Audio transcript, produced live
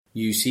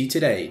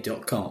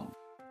uctoday.com.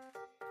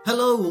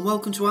 Hello and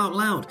welcome to Out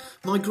Loud.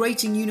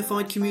 Migrating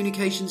unified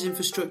communications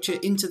infrastructure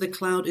into the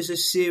cloud is a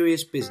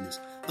serious business.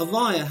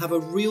 Avaya have a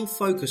real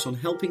focus on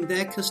helping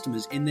their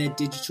customers in their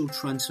digital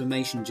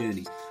transformation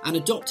journeys, and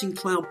adopting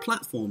cloud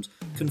platforms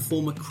can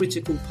form a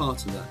critical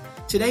part of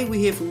that. Today we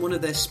hear from one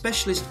of their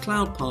specialist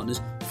cloud partners,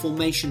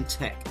 Formation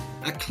Tech.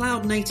 A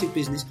cloud-native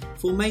business,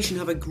 Formation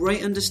have a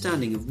great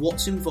understanding of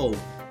what's involved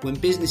when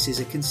businesses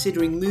are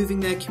considering moving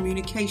their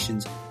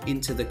communications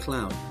into the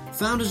cloud.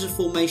 Founders of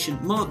Formation,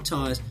 Mark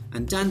Tyers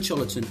and Dan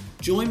Chollerton,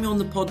 join me on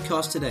the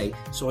podcast today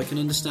so I can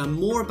understand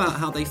more about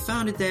how they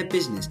founded their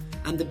business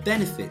and the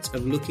benefits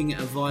of looking at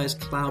Avaya's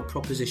cloud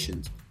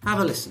propositions. Have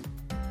a listen.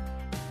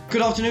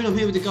 Good afternoon, I'm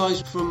here with the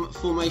guys from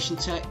Formation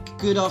Tech.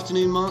 Good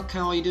afternoon, Mark,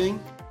 how are you doing?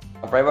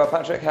 Very well,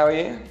 Patrick, how are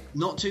you?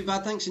 Not too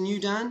bad, thanks. And you,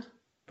 Dan?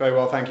 Very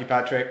well, thank you,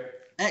 Patrick.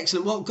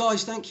 Excellent. Well,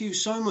 guys, thank you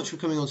so much for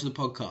coming onto the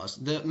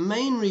podcast. The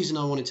main reason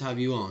I wanted to have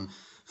you on,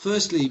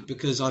 firstly,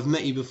 because I've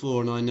met you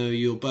before and I know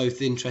you're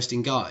both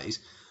interesting guys,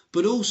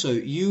 but also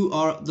you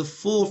are at the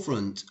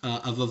forefront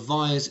of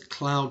Avaya's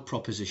cloud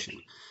proposition.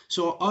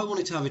 So I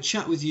wanted to have a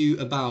chat with you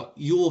about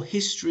your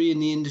history in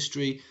the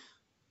industry,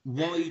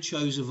 why you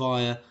chose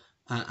Avaya,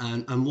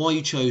 and why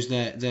you chose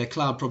their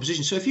cloud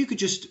proposition. So if you could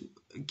just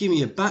give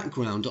me a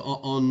background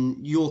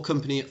on your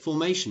company at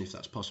Formation, if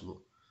that's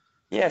possible.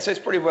 Yeah, so it's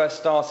probably worth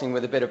starting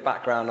with a bit of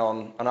background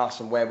on us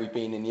and where we've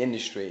been in the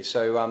industry.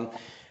 So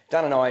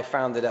Dan and I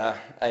founded as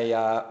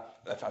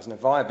an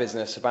Avaya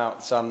business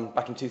about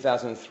back in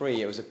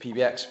 2003. It was a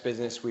PBX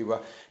business. We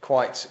were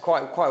quite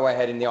way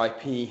ahead in the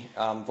IP,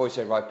 voice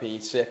over IP,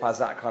 SIP, as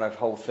that kind of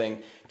whole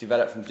thing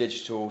developed from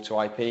digital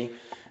to IP.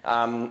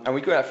 And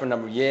we grew that for a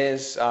number of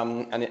years,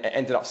 and it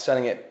ended up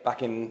selling it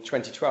back in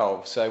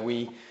 2012. So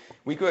we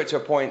grew it to a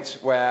point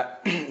where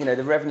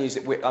the revenues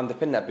that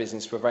underpin that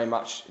business were very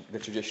much the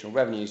traditional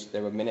revenues.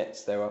 There were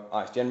minutes, there were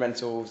ISDN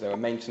rentals, there were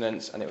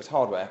maintenance, and it was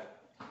hardware.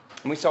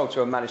 And we sold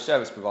to a managed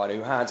service provider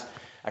who had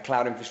a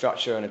cloud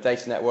infrastructure and a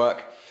data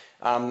network.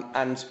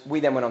 And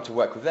we then went on to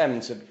work with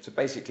them to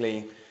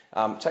basically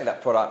take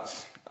that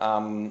product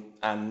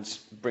and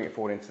bring it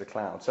forward into the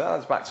cloud. So that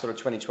was back sort of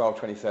 2012,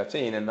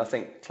 2013. And I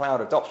think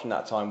cloud adoption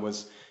at that time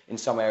was in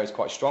some areas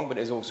quite strong, but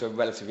it was also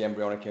relatively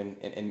embryonic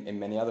in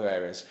many other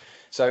areas.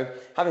 So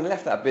having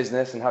left that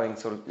business and having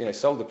sort of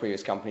sold the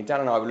previous company,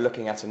 Dan and I were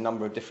looking at a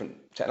number of different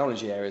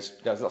technology areas.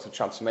 There was lots of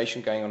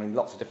transformation going on in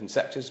lots of different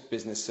sectors,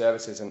 business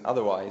services and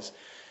otherwise.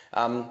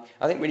 I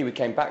think really we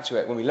came back to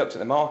it when we looked at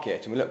the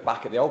market and we looked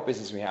back at the old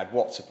business we had,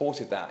 what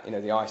supported that, the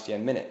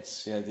ISDN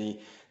minutes, the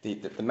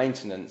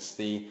maintenance,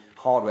 the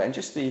hardware, and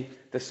just the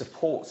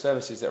support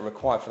services that are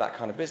required for that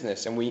kind of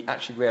business. And we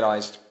actually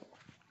realised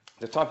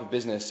the type of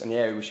business and the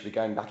area we should be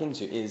going back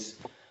into is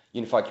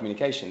unified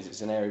communications.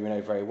 It's an area we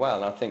know very well,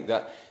 and I think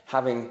that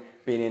having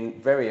been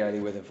in very early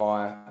with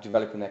Avaya,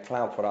 developing their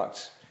cloud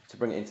products to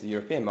bring it into the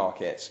European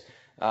market,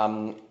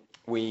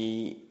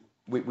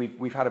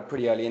 we've had a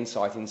pretty early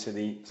insight into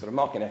the sort of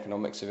market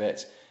economics of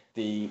it,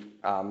 the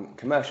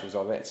commercials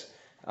of it,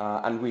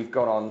 and we've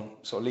gone on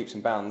sort of leaps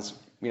and bounds,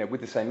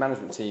 with the same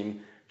management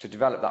team to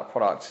develop that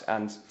product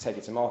and take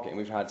it to market, and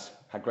we've had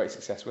great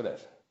success with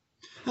it.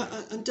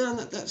 And Dan,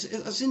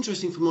 that's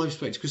interesting from my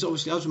perspective, because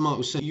obviously, as Mark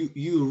was saying,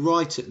 you were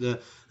right at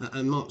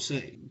and Mark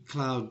said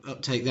cloud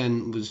uptake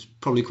then was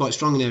probably quite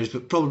strong in areas,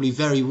 but probably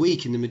very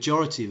weak in the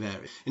majority of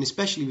areas, and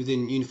especially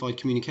within unified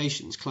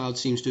communications, cloud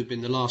seems to have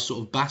been the last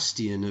sort of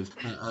bastion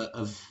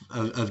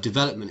of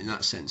development in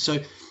that sense. So,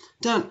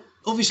 Dan,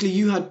 obviously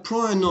you had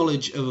prior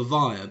knowledge of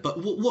Avaya,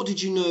 but what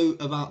did you know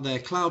about their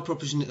cloud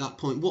proposition at that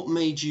point? What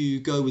made you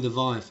go with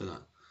Avaya for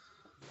that?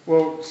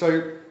 Well,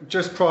 so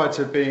just prior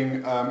to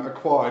being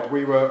acquired,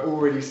 we were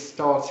already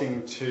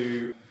starting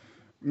to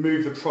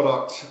move the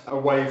product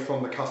away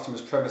from the customer's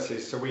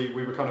premises. So we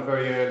were kind of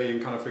very early in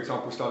kind of, for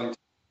example, starting to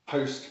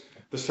host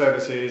the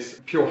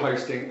services, pure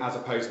hosting as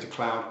opposed to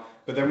cloud.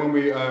 But then when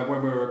we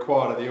were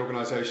acquired at the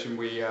organisation,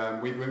 we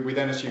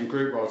then assumed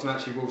group roles, and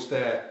actually whilst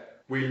there,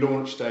 we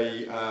launched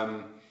a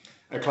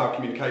cloud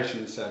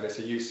communication service,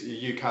 a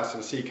UCaaS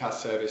and a CCaaS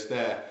service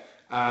there.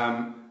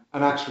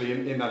 And actually,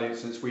 in that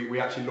instance, we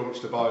actually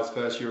launched Avaya's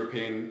first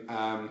European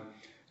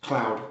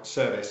cloud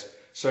service.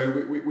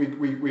 So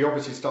we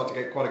obviously start to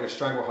get quite a good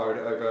stranglehold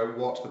over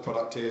what the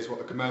product is, what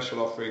the commercial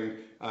offering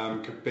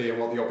could be, and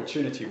what the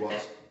opportunity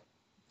was.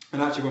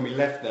 And actually, when we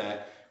left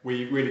there,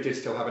 we really did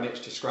still have an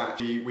itch to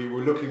scratch. We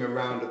were looking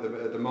around at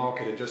the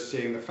market and just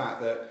seeing the fact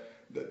that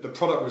the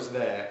product was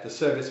there, the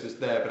service was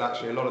there, but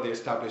actually a lot of the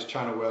established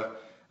channel were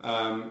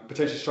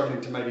potentially struggling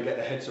to maybe get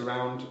their heads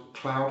around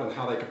cloud and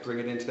how they could bring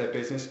it into their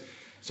business.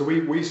 So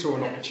we saw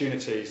an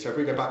opportunity. So if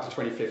we go back to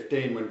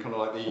 2015, when kind of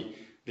like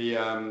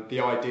the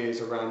ideas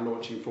around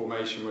launching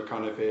Formation were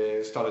kind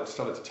of started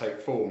to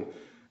take form,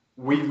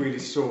 we really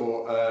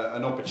saw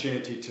an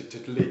opportunity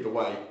to lead the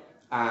way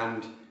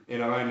and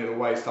in our own little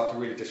way start to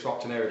really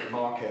disrupt an area of the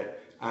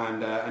market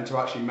and to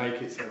actually make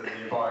it so that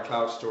the Avaya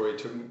Cloud story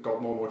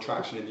got more and more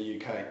traction in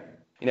the UK.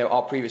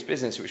 our previous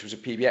business, which was a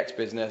PBX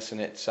business,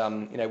 and it's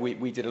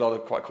we did a lot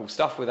of quite cool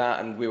stuff with that,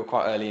 and we were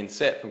quite early in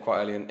SIP and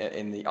quite early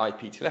in the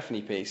IP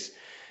telephony piece.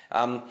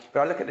 But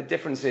I look at the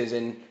differences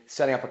in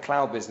setting up a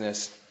cloud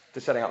business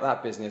to setting up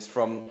that business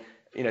from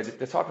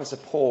the type of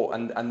support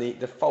and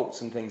the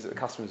faults and things that the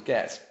customers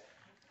get.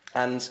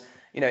 And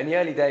in the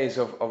early days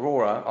of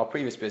Aurora, our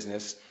previous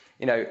business,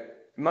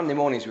 Monday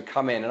mornings would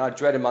come in, and I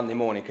dread a Monday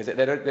morning because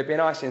there'd be an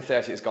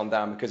IC30 that's gone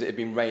down because it had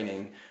been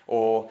raining,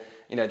 or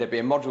there'd be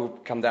a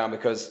module come down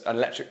because an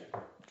electric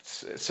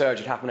surge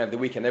had happened over the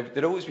weekend.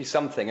 There'd always be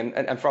something,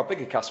 and for our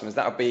bigger customers,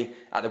 that would be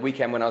at the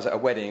weekend when I was at a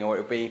wedding, or it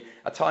would be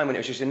a time when it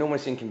was just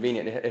enormously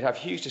inconvenient. It'd have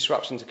huge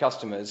disruption to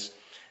customers,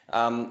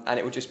 and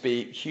it would just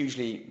be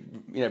hugely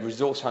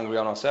resource hungry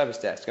on our service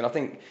desk. And I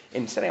think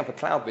in setting up a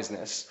cloud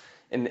business,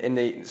 in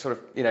the sort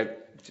of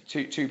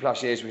two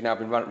plus years we've now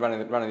been running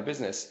the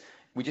business,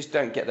 we just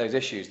don't get those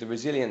issues. The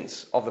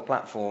resilience of the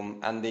platform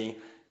and the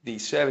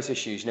service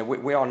issues.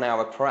 We are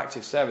now a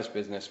proactive service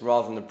business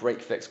rather than a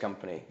break-fix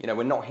company.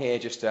 We're not here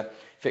just to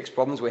fix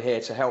problems. We're here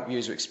to help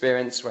user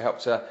experience. We help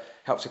to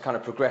kind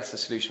of progress the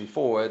solution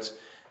forward.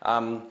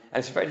 And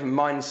it's a very different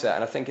mindset,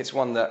 and I think it's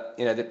one that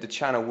the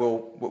channel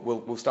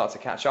will start to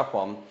catch up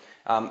on,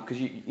 because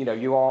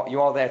you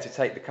are there to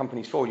take the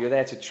companies forward. You're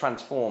there to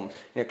transform.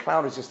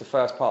 Cloud is just the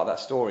first part of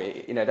that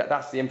story.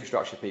 That's the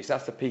infrastructure piece.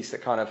 That's the piece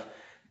that kind of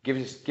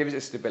gives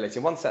it stability.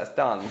 And once that's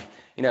done,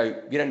 you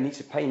don't need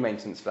to pay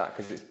maintenance for that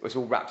because it's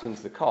all wrapped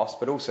into the cost.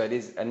 But also, it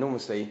is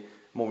enormously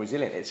more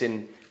resilient. It's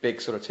in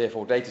big sort of tier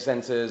 4 data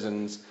centers,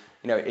 and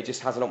it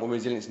just has a lot more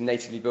resilience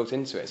natively built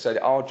into it. So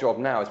our job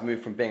now is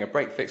move from being a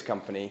break-fix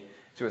company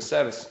to a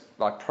service,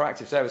 like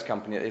proactive service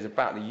company that is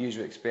about the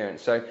user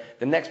experience. So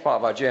the next part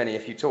of our journey,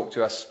 if you talk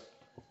to us,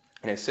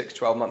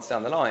 6-12 months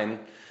down the line,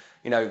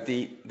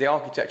 the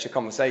architecture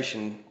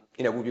conversation,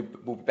 will be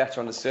better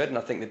understood, and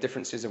I think the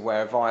differences of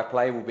where Avaya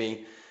play will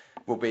be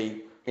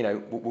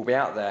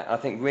out there. And I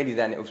think really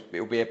then it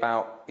will be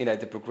about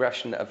the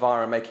progression that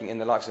Avaya are making in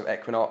the likes of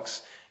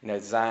Equinox,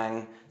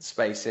 Zang,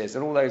 Spaces,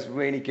 and all those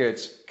really good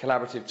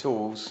collaborative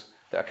tools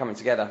that are coming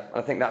together.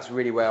 And I think that's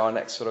really where our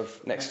next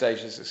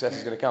stage of success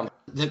is going to come.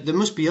 There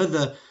must be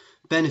other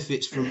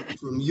benefits from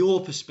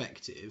your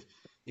perspective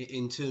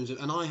in terms of,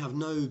 and I have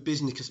no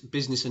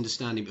business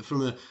understanding, but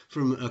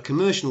from a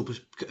commercial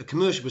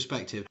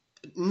perspective,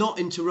 not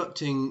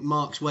interrupting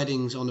Mark's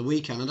weddings on the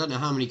weekend. I don't know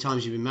how many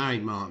times you've been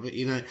married, Mark, but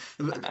not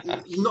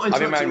I've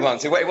been married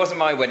once. It wasn't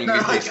my wedding.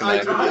 No,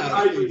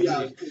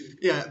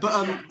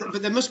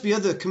 but there must be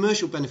other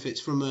commercial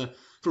benefits from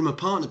a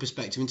partner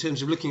perspective in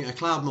terms of looking at a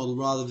cloud model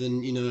rather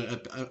than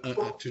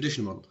a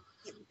traditional model.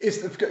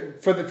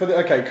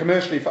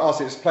 Commercially for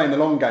us, it's playing the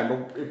long game.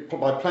 But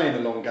by playing the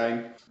long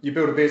game, you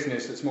build a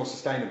business that's more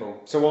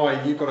sustainable. So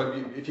if you go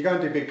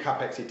and do big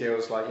capexy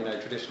deals like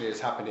traditionally has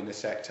happened in the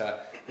sector,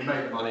 you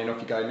make the money and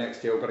off you go. Next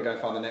deal, got to go and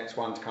find the next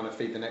one to kind of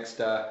feed the next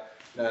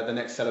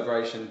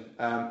celebration.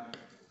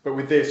 But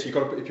with this, if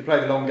you play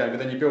the long game, but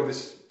then you build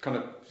this kind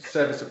of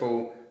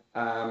serviceable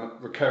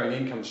recurring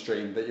income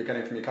stream that you're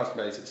getting from your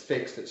customer base. It's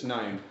fixed, it's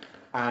known.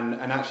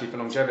 And actually for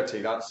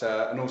longevity, that's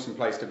an awesome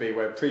place to be,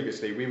 where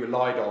previously we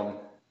relied on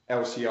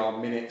LCR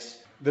minutes.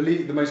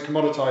 The most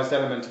commoditized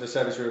element of the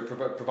service we were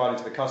providing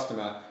to the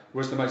customer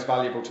was the most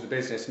valuable to the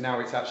business. Now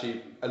it's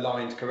actually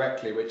aligned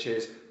correctly, which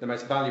is the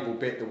most valuable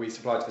bit that we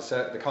supply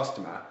to the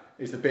customer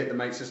is the bit that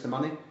makes us the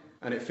money,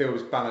 and it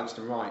feels balanced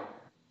and right.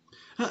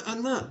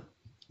 And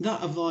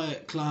that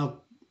Avaya Cloud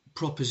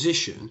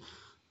proposition,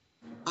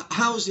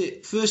 how has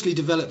it firstly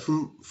developed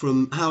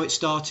from how it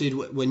started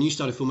when you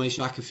started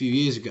Formation back a few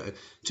years ago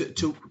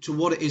to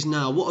what it is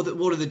now? What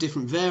are the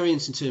different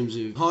variants in terms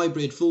of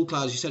hybrid, full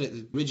cloud? As you said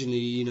it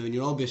originally, in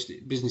your old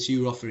business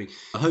you were offering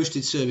a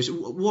hosted service.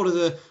 What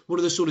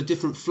are the sort of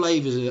different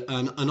flavors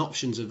and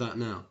options of that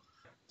now?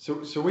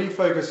 So we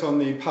focus on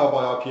the Power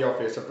by IP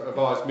Office of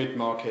Avaya's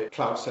mid-market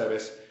cloud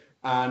service.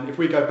 And if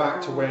we go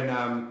back to when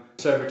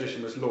Server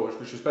Edition was launched,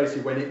 which was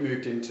basically when it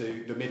moved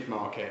into the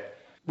mid-market,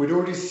 we'd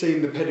already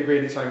seen the pedigree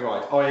in its own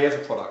right, i.e. as a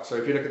product. So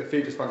if you look at the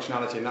features,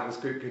 functionality, and that was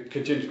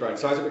continued growing.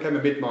 So as it became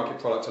a mid-market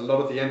product, a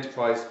lot of the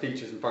enterprise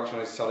features and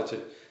functionality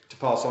started to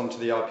pass on to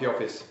the IP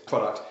Office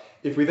product.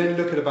 If we then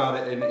look at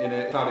about it in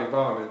a cloud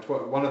environment,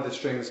 one of the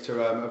strings to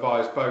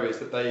Avaya's bow is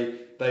that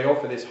they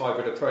offer this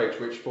hybrid approach,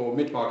 which for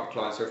mid-market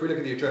clients, so if we look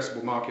at the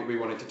addressable market we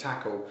wanted to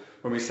tackle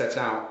when we set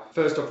out,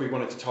 first off we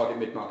wanted to target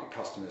mid-market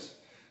customers.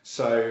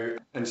 So,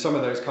 and some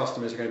of those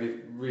customers are going to be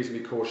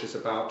reasonably cautious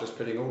about just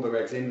putting all their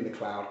eggs in the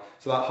cloud.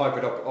 So that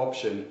hybrid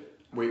option,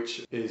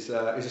 which is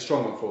a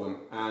strong one for them.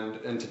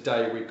 And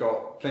today we've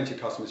got plenty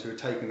of customers who are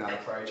taking that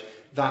approach.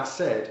 That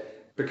said,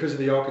 because of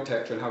the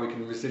architecture and how we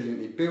can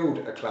resiliently build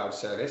a cloud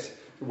service,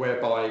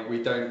 whereby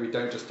we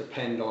don't just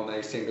depend on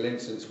a single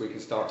instance, we can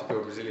start to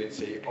build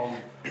resiliency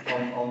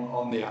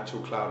on the actual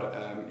cloud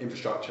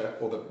infrastructure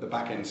or the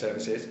back-end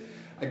services.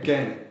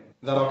 Again,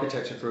 that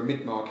architecture for a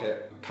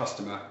mid-market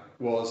customer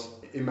was,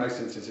 in most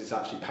instances,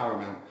 actually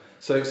paramount.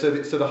 So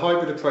the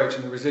hybrid approach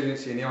and the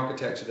resiliency and the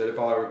architecture that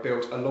Avaya have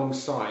built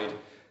alongside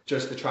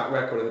just the track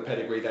record and the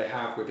pedigree they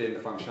have within the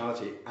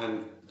functionality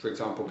and, for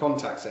example,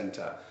 contact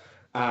center,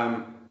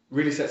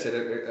 really sets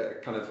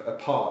it kind of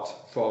apart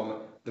from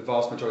the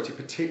vast majority,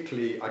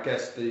 particularly, I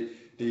guess, the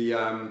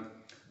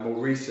more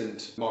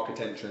recent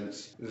market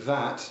entrants.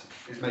 That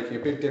is making a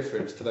big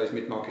difference to those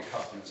mid-market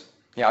customers.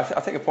 Yeah, I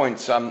think a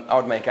point I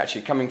would make,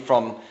 actually, coming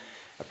from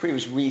a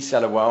previous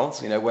reseller world,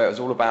 where it was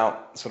all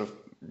about sort of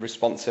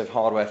responsive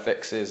hardware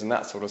fixes and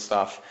that sort of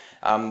stuff.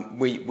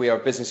 We are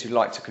a business who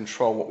like to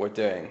control what we're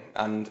doing,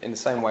 and in the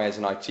same way as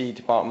an IT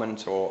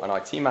department or an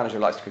IT manager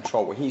likes to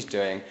control what he's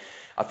doing,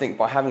 I think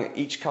by having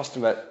each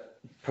customer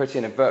put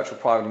in a virtual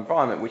private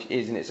environment, which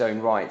is in its own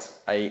right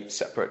a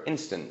separate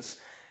instance,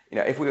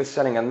 if we were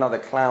selling another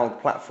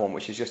cloud platform,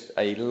 which is just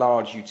a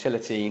large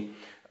utility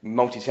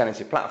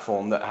multi-tenanted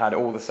platform that had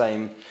all the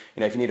same,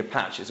 if you need a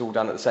patch, it's all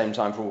done at the same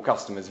time for all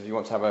customers. If you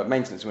want to have a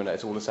maintenance window,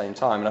 it's all the same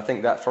time. And I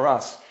think that for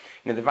us,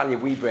 the value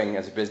we bring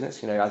as a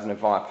business, as an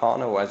Avaya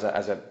partner or as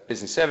a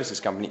business services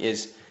company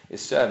is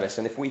service.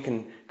 And if we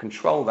can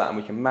control that and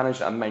we can manage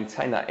that and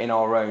maintain that in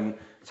our own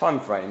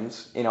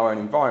timeframes, in our own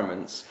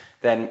environments,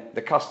 then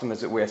the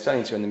customers that we're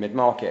selling to in the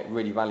mid-market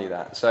really value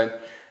that. So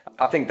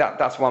I think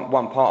that's one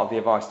part of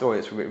the Avaya story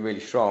that's really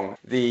strong.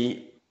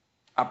 The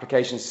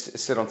applications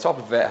sit on top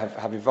of it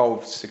have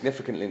evolved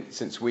significantly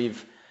since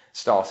we've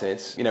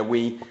started.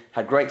 We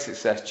had great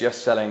success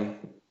just selling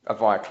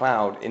Avaya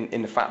Cloud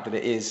in the fact that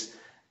it is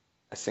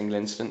a single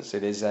instance.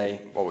 It is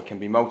it can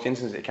be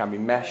multi-instance, it can be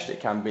meshed, it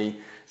can be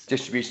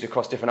distributed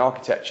across different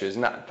architectures,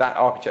 and that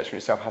architecture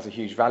itself has a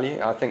huge value.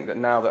 And I think that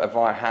now that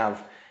Avaya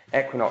have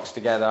Equinox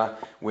together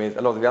with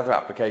a lot of the other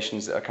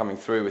applications that are coming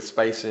through with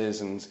Spaces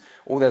and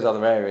all those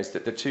other areas,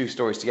 that the two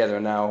stories together are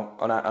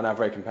now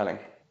very compelling.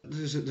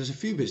 There's a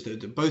few bits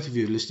that both of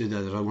you have listed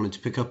there that I wanted to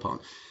pick up on.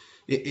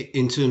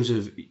 In terms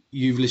of,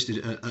 you've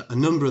listed a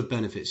number of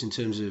benefits in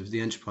terms of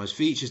the enterprise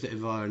features that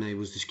Avaya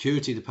enables, the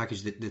security of the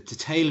package, the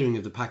tailoring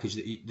of the package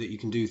that you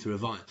can do through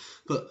Avaya.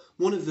 But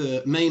one of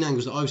the main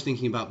angles that I was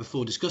thinking about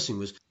before discussing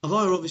was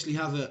Avaya obviously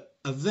have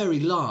a very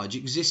large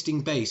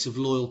existing base of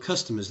loyal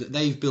customers that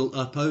they've built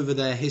up over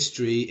their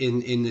history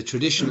in the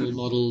traditional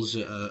models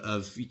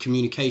of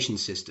communication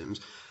systems.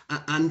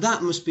 And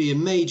that must be a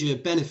major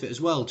benefit as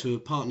well to a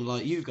partner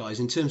like you guys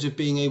in terms of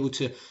being able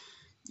to,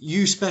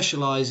 you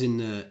specialize in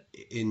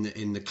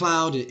the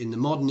cloud, in the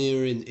modern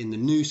era, in the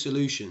new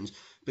solutions,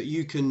 but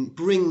you can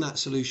bring that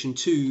solution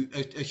to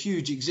a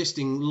huge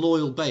existing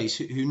loyal base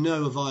who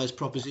know Avaya's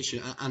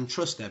proposition and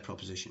trust their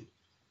proposition.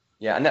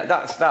 Yeah, and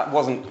that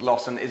wasn't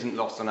lost and isn't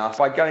lost on us.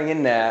 By going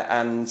in there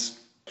and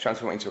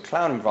transforming it into a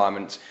cloud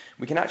environment,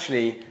 we can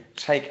actually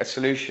take a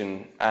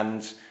solution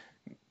and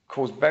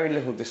cause very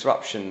little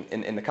disruption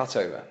in the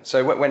cutover.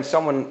 So when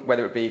someone,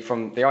 whether it be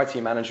from the IT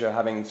manager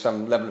having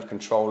some level of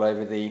control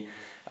over the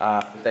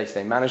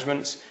day-to-day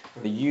management,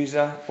 the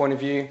user point of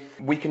view,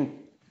 we can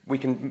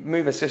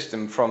move a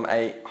system from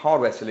a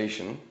hardware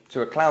solution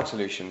to a cloud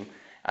solution,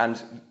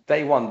 and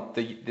day one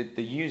the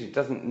user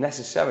doesn't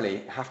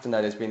necessarily have to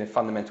know there's been a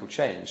fundamental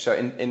change. So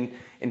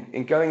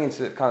in going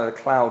into kind of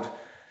the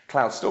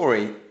cloud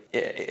story,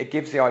 it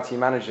gives the IT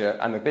manager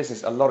and the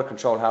business a lot of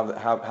control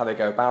how they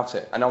go about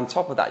it. And on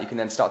top of that, you can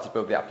then start to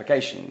build the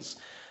applications.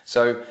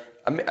 So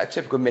a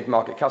typical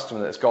mid-market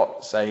customer that's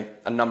got, say,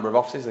 a number of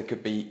offices, they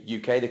could be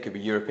UK, they could be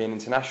European,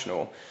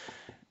 international,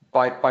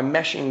 by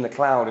meshing the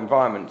cloud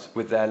environment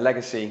with their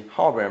legacy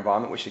hardware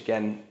environment, which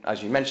again,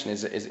 as you mentioned,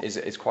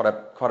 is quite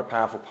a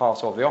powerful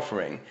part of the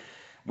offering,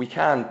 we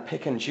can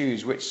pick and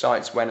choose which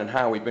sites, when and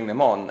how we bring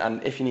them on.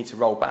 And if you need to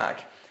roll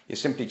back, you're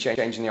simply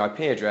changing the IP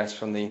address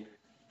from the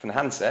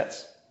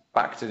handsets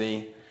back to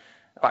the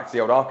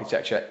old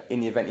architecture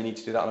in the event you need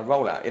to do that on a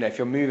rollout. If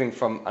you're moving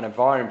from an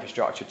Avaya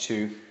infrastructure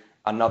to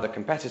another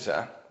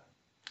competitor,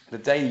 the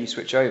day you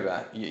switch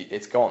over,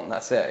 it's gone.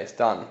 That's it. It's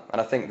done. And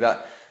I think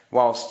that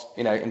whilst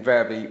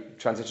invariably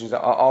transitions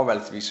are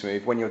relatively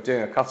smooth, when you're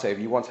doing a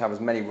cutover, you want to have as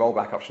many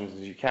rollback options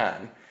as you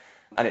can.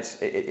 And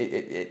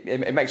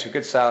it makes for a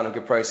good sale and a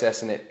good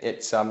process, and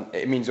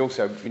it means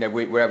also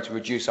we're able to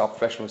reduce our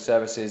professional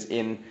services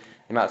in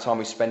the amount of time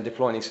we spend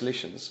deploying these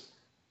solutions.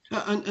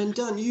 And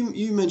Dan,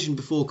 you mentioned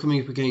before coming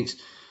up against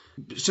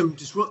some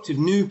disruptive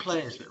new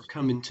players that have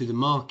come into the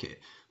market.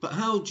 But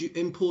how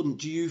important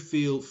do you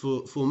feel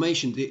for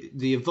Formation,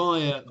 the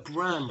Avaya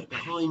brand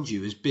behind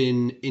you has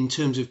been in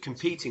terms of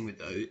competing with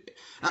those?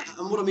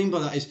 And what I mean by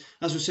that is,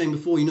 as I was saying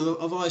before,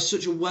 Avaya is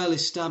such a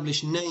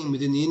well-established name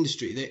within the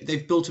industry.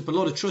 They've built up a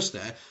lot of trust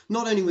there,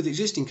 not only with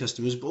existing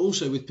customers, but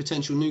also with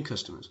potential new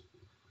customers.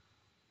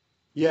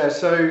 Yeah,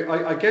 so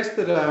I guess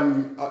that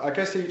I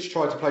guess each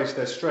try to play to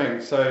their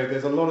strengths. So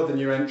there's a lot of the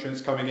new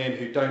entrants coming in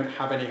who don't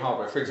have any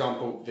hardware. For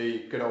example, the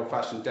good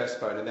old-fashioned desk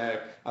phone, and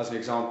they're, as an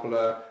example,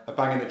 are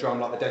banging the drum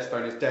like the desk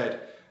phone is dead.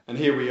 And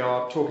here we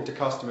are talking to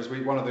customers.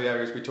 One of the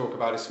areas we talk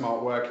about is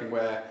smart working,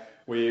 where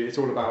it's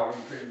all about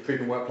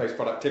improving workplace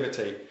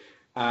productivity.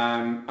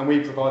 And we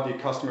provide the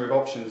customer with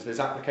options. There's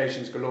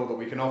applications galore that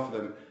we can offer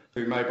them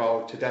through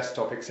mobile to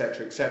desktop,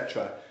 etc.,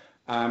 etc.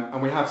 And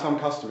we have some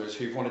customers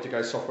who've wanted to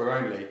go software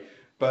only.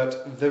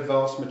 But the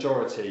vast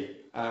majority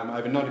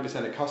over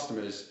 90% of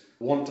customers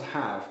want to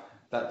have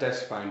that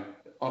desk phone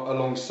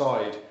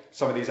alongside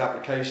some of these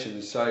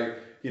applications. So,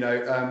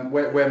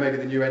 where maybe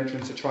the new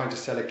entrants are trying to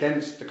sell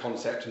against the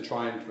concept and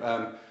try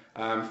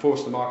and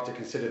force the market to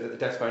consider that the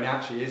desk phone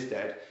actually is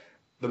dead,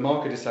 the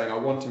market is saying, I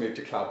want to move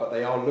to cloud, but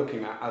they are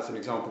looking at, as an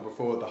example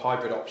before, the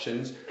hybrid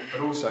options,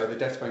 but also the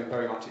desk phone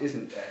very much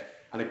isn't dead.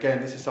 And again,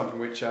 this is something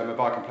which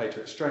Avaya can play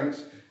to its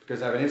strengths, because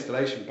they have an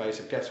installation base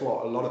of, guess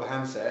what, a lot of the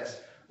handsets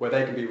where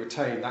they can be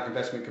retained, that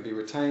investment can be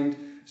retained,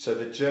 so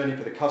the journey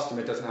for the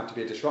customer doesn't have to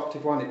be a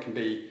disruptive one, it can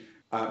be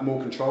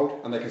more controlled,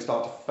 and they can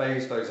start to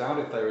phase those out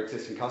if they're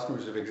existing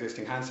customers with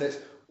existing handsets,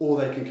 or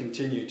they can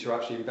continue to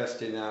actually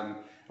invest in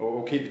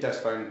or keep the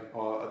desk phone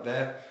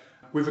there.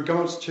 With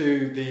regards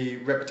to the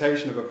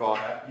reputation of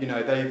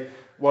Avaya,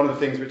 one of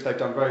the things which they've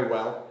done very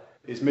well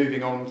is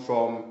moving on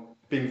from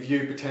being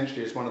viewed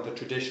potentially as one of the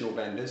traditional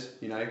vendors,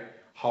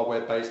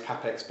 hardware-based,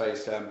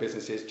 CapEx-based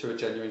businesses, to a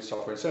genuine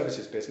software and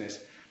services business.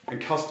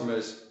 And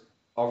customers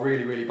are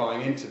really, really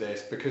buying into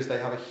this because they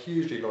have a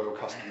hugely loyal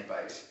customer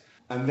base.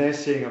 And they're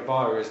seeing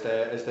Avaya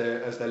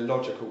as their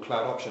logical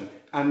cloud option.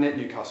 And net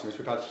new customers.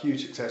 We've had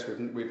huge success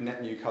with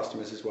net new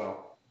customers as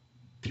well.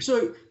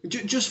 So,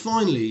 just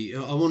finally,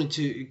 I wanted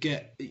to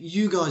get,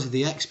 you guys are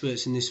the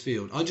experts in this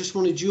field. I just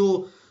wanted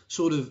your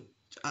sort of,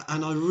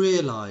 and I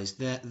realise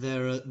that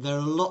there are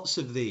lots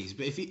of these,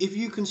 but if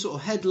you can sort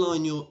of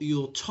headline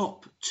your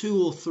top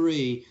 2 or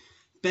 3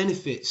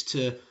 benefits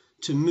to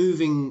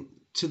moving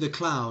to the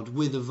cloud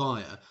with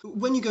Avaya.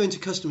 When you go into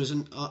customers,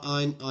 and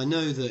I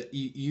know that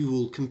you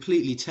will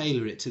completely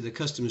tailor it to the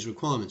customer's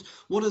requirements,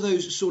 what are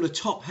those sort of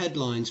top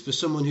headlines for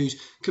someone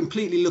who's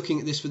completely looking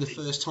at this for the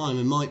first time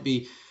and might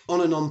be on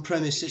an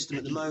on-premise system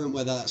at the moment,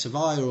 whether that's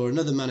Avaya or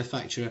another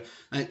manufacturer,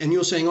 and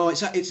you're saying,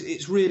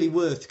 it's really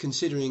worth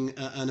considering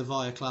an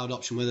Avaya cloud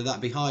option, whether that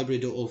be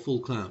hybrid or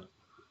full cloud?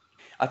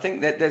 I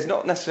think that there's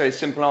not necessarily a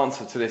simple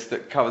answer to this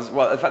that covers,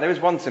 well, in fact, there is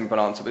one simple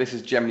answer, but this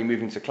is generally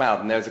moving to cloud,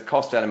 and there's a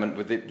cost element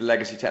with the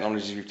legacy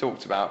technologies we've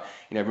talked about,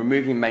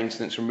 removing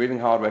maintenance, removing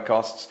hardware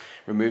costs,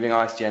 removing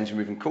ISDNs,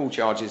 removing call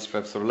charges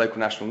for sort of local,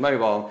 national,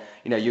 mobile.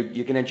 You're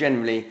going to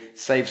generally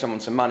save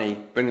someone some money,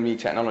 bring them new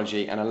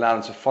technology, and allow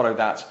them to follow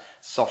that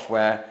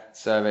software,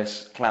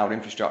 service, cloud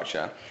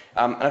infrastructure.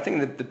 And I think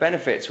that the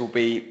benefits will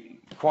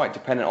be quite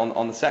dependent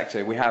on the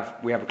sector. We have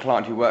a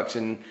client who works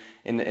in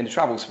the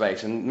travel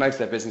space, and most of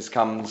their business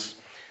comes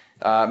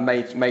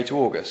May to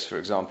August, for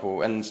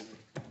example, and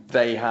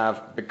they have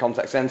a big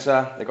contact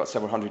center, they've got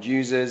several hundred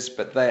users,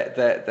 but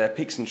their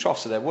peaks and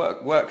troughs of their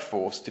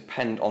workforce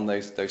depend on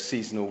those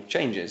seasonal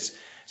changes.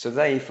 So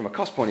they, from a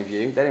cost point of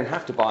view, they don't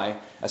have to buy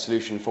a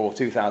solution for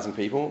 2,000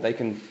 people. They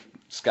can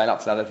scale up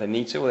to that if they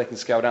need to, or they can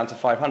scale down to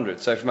 500.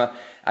 So from an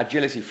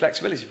agility,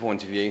 flexibility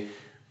point of view,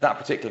 that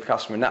particular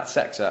customer in that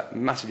sector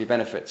massively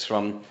benefits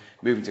from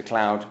moving to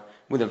cloud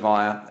with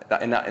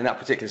Avaya. In that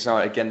particular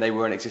scenario, again, they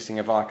were an existing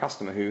Avaya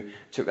customer who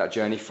took that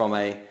journey from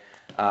a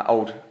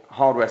old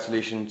hardware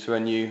solution to a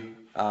new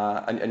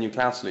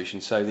cloud solution.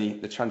 So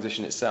the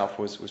transition itself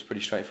was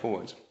pretty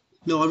straightforward.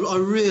 No, I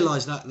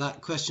realise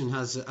that question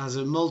has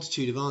a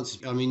multitude of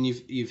answers. I mean,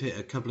 you've hit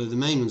a couple of the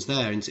main ones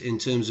there in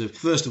terms of,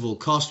 first of all,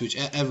 cost, which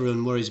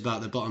everyone worries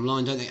about the bottom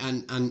line, don't they?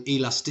 And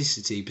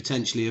elasticity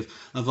potentially of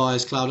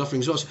Avaya's cloud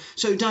offerings.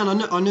 So Dan,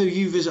 I know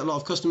you visit a lot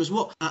of customers.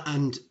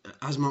 And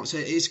as Mark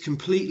said, it's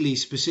completely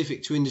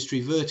specific to industry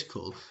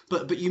vertical.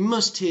 But you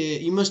must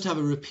have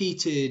a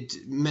repeated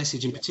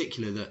message in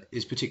particular that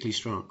is particularly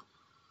strong.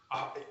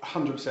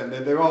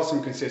 100%. There are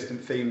some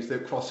consistent themes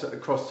that cross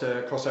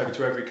over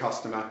to every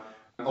customer.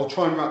 I'll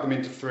try and wrap them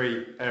into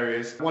 3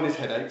 areas. One is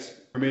headaches,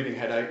 removing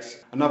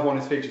headaches. Another one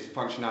is features and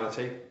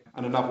functionality.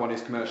 And another one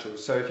is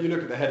commercials. So if you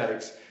look at the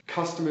headaches,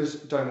 customers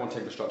don't want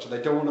infrastructure.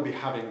 They don't want to be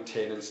having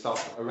tin and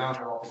stuff around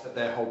their office that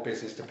their whole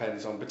business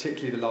depends on,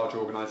 particularly the larger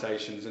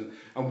organisations, and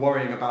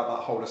worrying about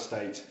that whole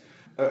estate.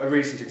 A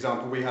recent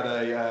example, we had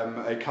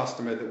a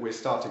customer that we're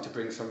starting to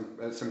bring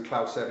some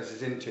cloud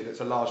services into that's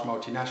a large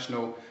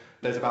multinational.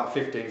 There's about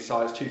 15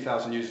 sites,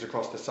 2,000 users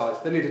across the sites.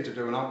 They needed to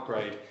do an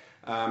upgrade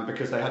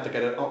because they had to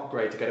get an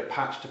upgrade to get a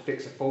patch to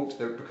fix a fault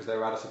because they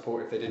were out of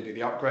support if they didn't do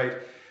the upgrade.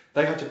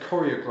 They had to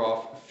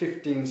choreograph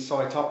 15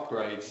 site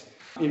upgrades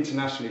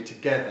internationally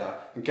together.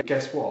 And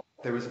guess what?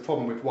 There was a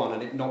problem with one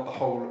and it knocked the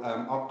whole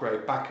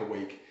upgrade back a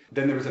week.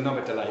 Then there was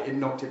another delay. It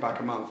knocked it back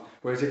a month.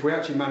 Whereas if we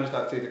actually manage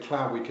that through the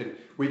cloud,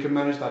 we can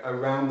manage that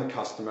around the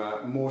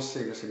customer more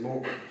seamlessly,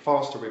 more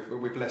faster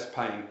with less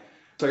pain.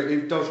 So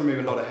it does remove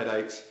a lot of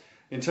headaches.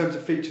 In terms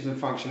of features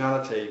and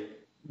functionality,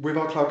 with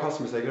our cloud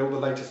customers, they get all the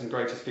latest and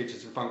greatest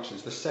features and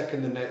functions. We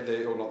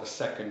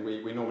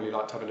normally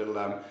like to have a little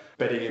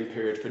bedding in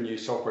period for new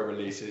software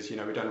releases. We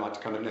don't like to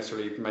kind of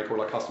necessarily make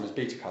all our customers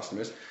beta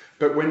customers.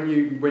 But when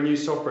new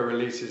software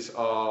releases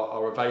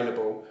are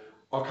available,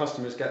 our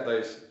customers get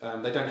those.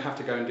 They don't have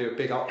to go and do a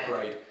big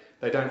upgrade.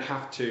 They don't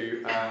have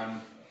to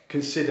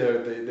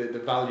consider the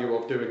value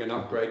of doing an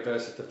upgrade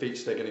versus the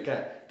features they're going to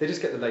get. They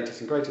just get the latest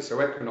and greatest. So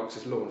Equinox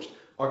is launched.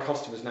 Our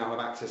customers now have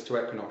access to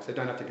Equinox. They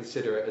don't have to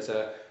consider it as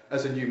a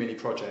as a new mini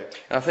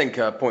project. And I think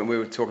a point we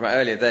were talking about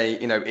earlier, they,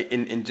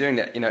 in doing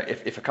that,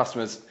 if a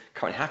customer's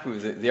quite happy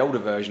with the older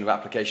version of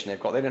application they've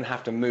got, they don't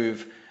have to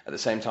move at the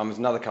same time as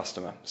another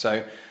customer.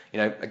 So,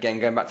 again,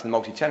 going back to the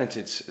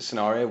multi-tenanted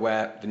scenario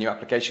where the new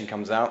application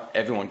comes out,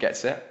 everyone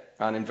gets it,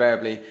 and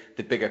invariably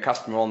the bigger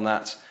customer on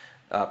that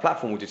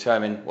platform will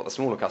determine what the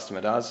smaller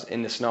customer does.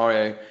 In the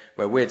scenario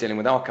where we're dealing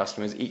with our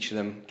customers, each of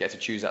them get to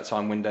choose that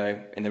time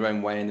window in their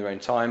own way, in their own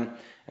time,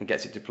 and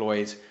gets it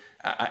deployed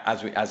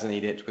as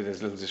needed, with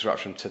as little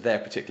disruption to their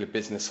particular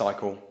business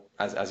cycle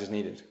as is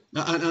needed.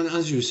 And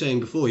as you were saying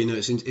before,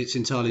 it's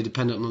entirely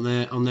dependent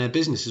on their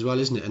business as well,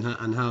 isn't it?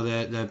 And how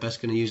they're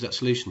best going to use that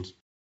solutions.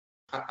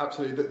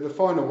 Absolutely. The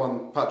final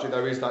one, Patrick,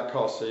 though, is that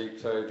cost.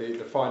 So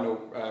the final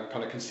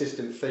kind of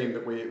consistent theme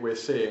that we're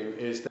seeing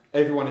is that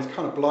everyone is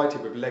kind of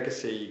blighted with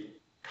legacy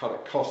kind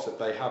of costs that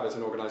they have as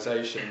an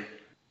organisation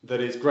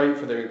that is great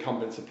for their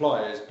incumbent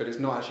suppliers, but it's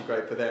not actually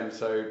great for them.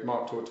 So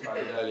Mark talked about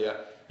it earlier.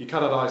 You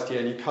cut out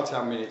ISDN, you cut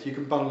out minutes, you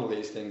can bundle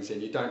these things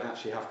in. You don't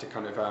actually have to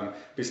kind of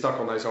be stuck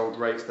on those old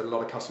rates that a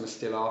lot of customers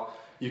still are.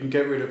 You can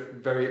get rid of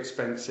very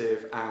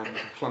expensive and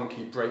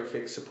clunky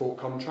break-fix support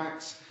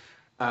contracts.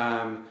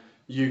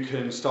 You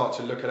can start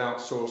to look at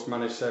outsourced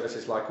managed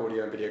services like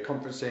audio and video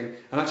conferencing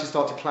and actually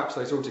start to collapse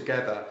those all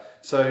together.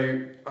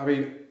 So, I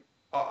mean,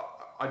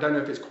 I don't know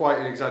if it's quite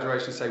an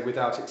exaggeration to say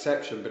without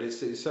exception, but it's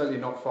certainly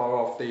not far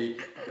off.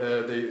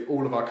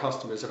 All of our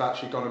customers have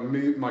actually gone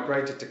and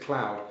migrated to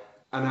cloud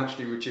and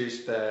actually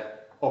reduced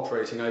their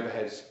operating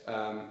overheads,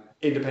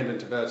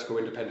 independent of vertical,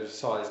 independent of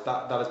size.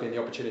 That has been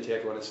the opportunity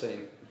everyone has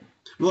seen.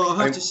 Well,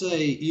 I have to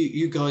say,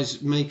 you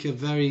guys make a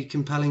very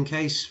compelling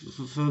case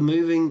for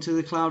moving to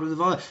the cloud with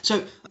Avaya.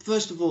 So,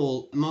 first of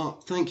all,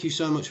 Mark, thank you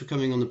so much for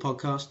coming on the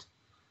podcast.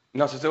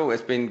 Not at all.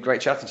 It's been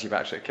great chatting to you,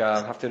 Patrick.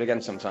 I'll have to do it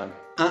again sometime.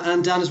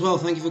 And Dan as well,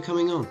 thank you for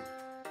coming on.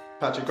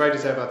 Patrick, great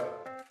as ever.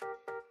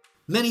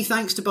 Many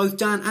thanks to both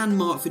Dan and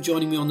Mark for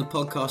joining me on the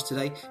podcast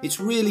today. It's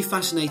really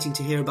fascinating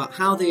to hear about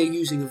how they are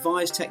using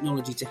Avaya's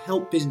technology to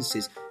help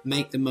businesses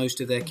make the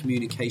most of their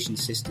communication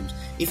systems.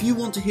 If you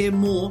want to hear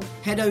more,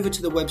 head over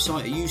to the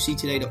website at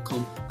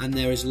uctoday.com and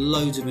there is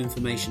loads of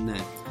information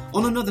there.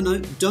 On another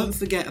note, don't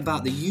forget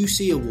about the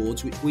UC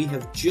Awards, which we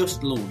have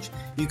just launched.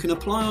 You can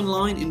apply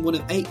online in one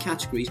of 8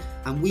 categories,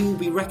 and we will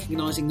be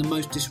recognising the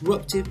most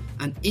disruptive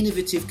and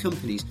innovative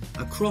companies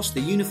across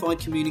the unified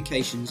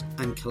communications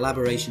and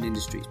collaboration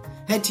industries.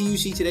 Head to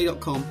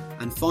uctoday.com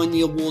and find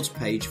the awards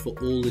page for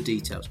all the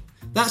details.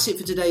 That's it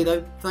for today,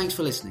 though. Thanks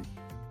for listening.